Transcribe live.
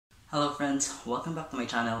Hello friends, welcome back to my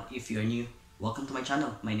channel. If you are new, welcome to my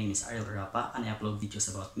channel. My name is Ariel Arapa and I upload videos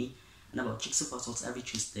about me and about jigsaw puzzles every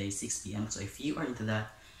Tuesday 6 p.m. So if you are into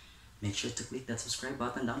that, make sure to click that subscribe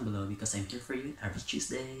button down below because I'm here for you every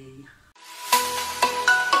Tuesday.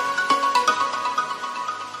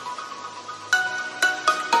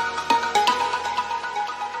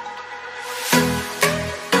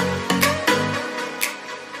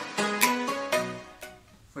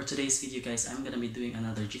 For today's video guys, I'm gonna be doing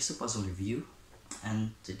another jigsaw puzzle review, and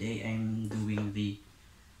today I'm doing the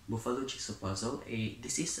buffalo jigsaw puzzle.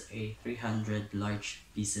 This is a 300 large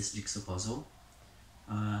pieces jigsaw puzzle.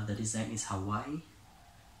 The design is Hawaii.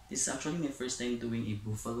 This is actually my first time doing a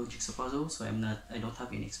buffalo jigsaw puzzle, so I don't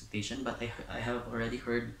have any expectation, but I have already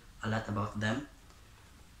heard a lot about them,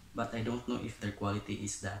 but I don't know if their quality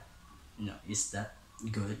is that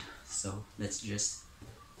good. So let's just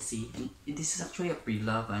see. And this is actually a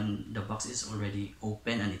pre-love and the box is already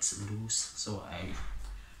open and it's loose, so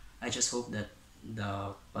I just hope that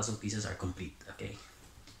the puzzle pieces are complete. Okay,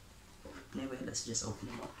 anyway, let's just open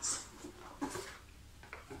the box.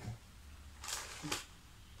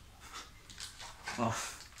 Oh,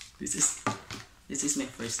 this is my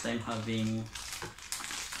first time having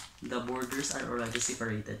the borders are already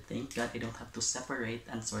separated. Thank God I don't have to separate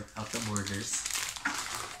and sort out the borders.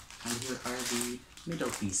 And here are the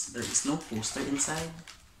middle piece. There is no poster inside,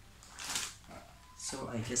 so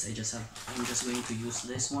I guess I'm just going to use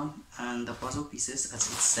this one. And the puzzle pieces, as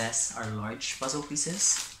it says, are large puzzle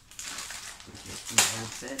pieces. Let me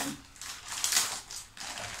open.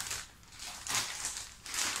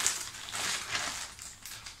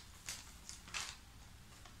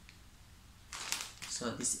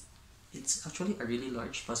 So it's actually a really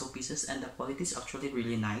large puzzle pieces, and the quality is actually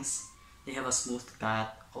really nice. They have a smooth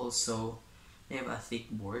cut, also they have a thick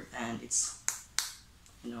board, and it's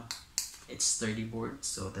sturdy board,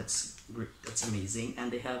 so that's amazing.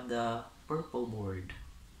 And they have the purple board.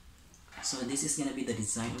 So this is gonna be the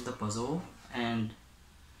design of the puzzle, and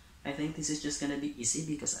I think this is just gonna be easy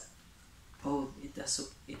because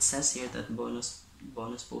it says here that bonus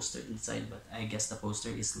poster inside, but I guess the poster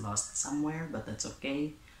is lost somewhere, but that's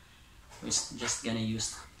okay. We're just gonna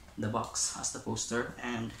use the box as the poster.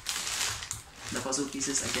 And the puzzle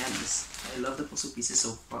pieces, again, I love the puzzle pieces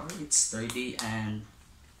so far. It's sturdy, and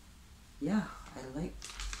yeah,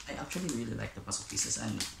 I actually really like the puzzle pieces.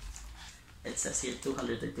 And it says here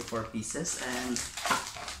 234 pieces and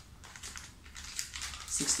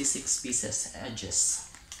 66 pieces edges.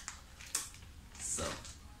 So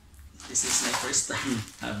this is my first time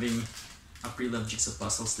having a pre-loved jigsaw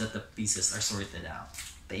puzzles that the pieces are sorted out.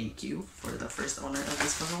 Thank you for the first owner of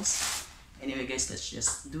these puzzles. Anyway guys, let's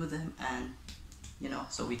just do them, and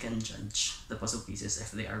so we can judge the puzzle pieces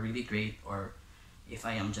if they are really great or if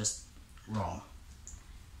I am just wrong.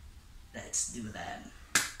 Let's do that.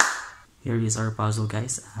 Here is our puzzle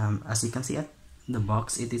guys. As you can see at the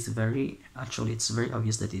box, it's very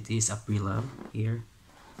obvious that it is a pre-love here.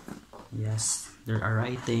 Yes, there are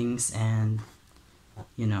writings, and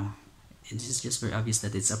it is just very obvious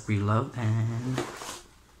that it's a pre-love. And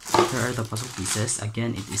here are the puzzle pieces.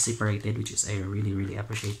 Again, it is separated, which is I really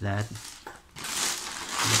appreciate that.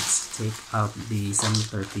 Let's take out the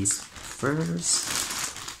center piece first,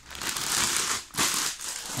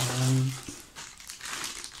 and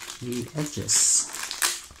the edges.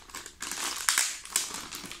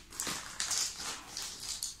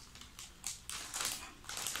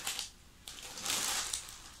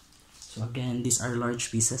 So again, these are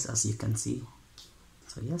large pieces, as you can see.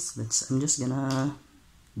 So yes, I'm just gonna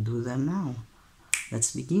do them now.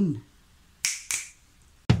 Let's begin.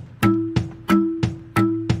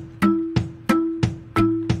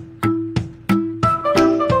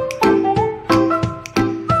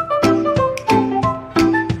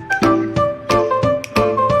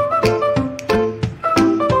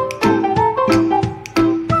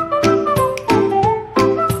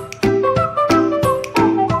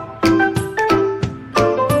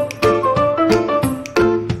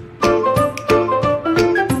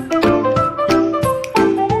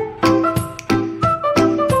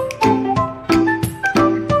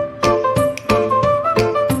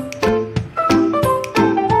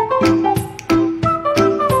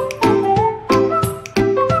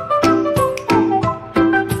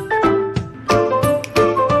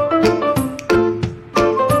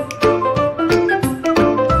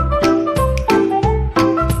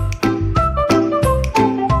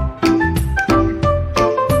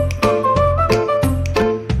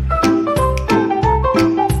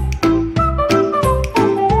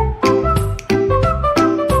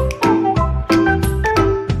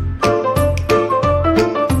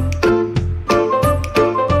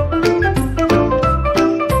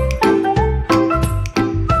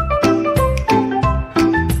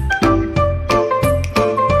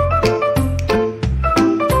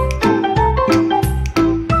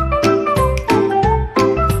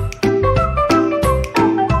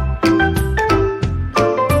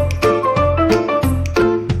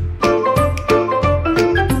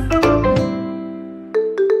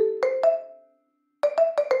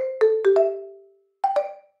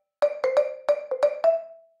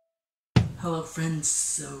 Hello friends,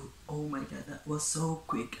 so oh my god, that was so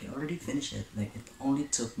quick. I already finished it. Like it only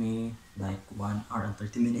took me like 1 hour and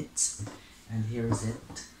 30 minutes. And here is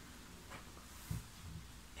it.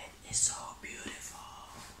 It is so beautiful.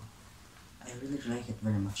 I really like it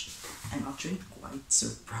very much. I'm actually quite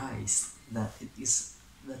surprised that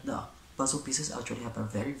the puzzle pieces actually have a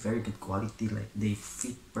very good quality. Like they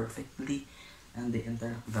fit perfectly and they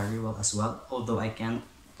interact very well as well. Although I can't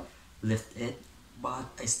lift it, but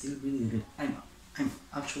I still I'm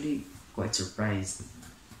actually quite surprised.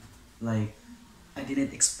 Like I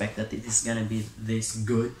didn't expect that it is gonna be this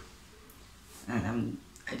good, and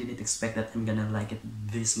I didn't expect that I'm gonna like it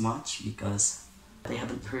this much because I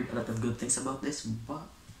haven't heard a lot of good things about this, but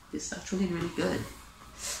it's actually really good.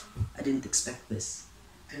 I didn't expect this.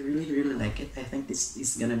 I really like it. I think this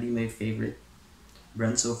is gonna be my favorite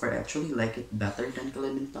brand so far. I actually like it better than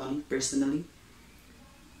Clementine personally.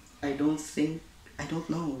 I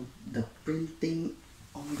don't know, the printing,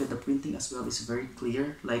 oh my god, the printing as well is very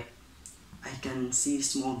clear. Like I can see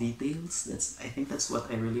small details. I think that's what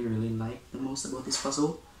I really like the most about this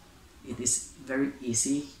puzzle. It is very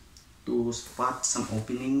easy to spot some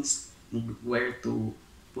openings and where to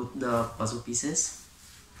put the puzzle pieces.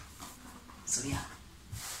 So yeah,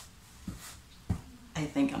 I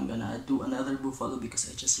think I'm gonna do another buffalo because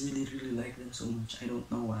I just really like them so much. I don't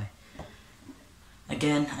know why.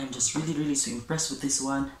 Again, I'm just really so impressed with this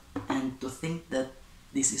one, and to think that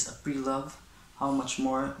this is a pre-love, how much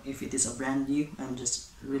more if it is a brand new. I'm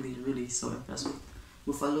just really so impressed with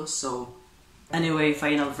Buffalo. So anyway,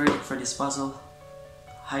 final verdict for this puzzle,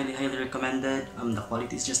 highly recommended. The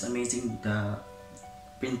quality is just amazing, the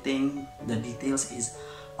printing, the details is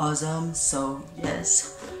awesome. So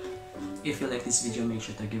yes, if you like this video, make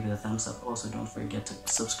sure to give it a thumbs up. Also, don't forget to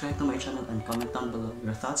subscribe to my channel and comment down below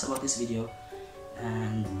your thoughts about this video.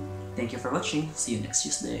 And thank you for watching. See you next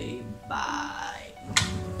Tuesday. Bye.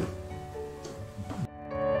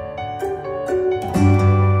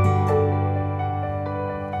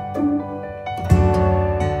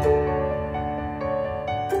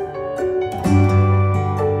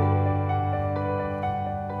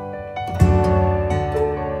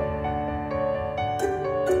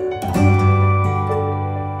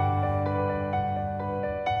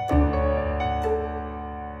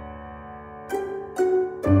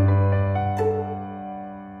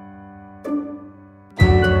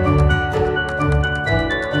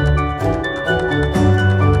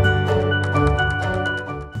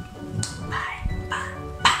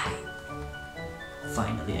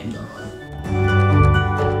 Finally, I'm done.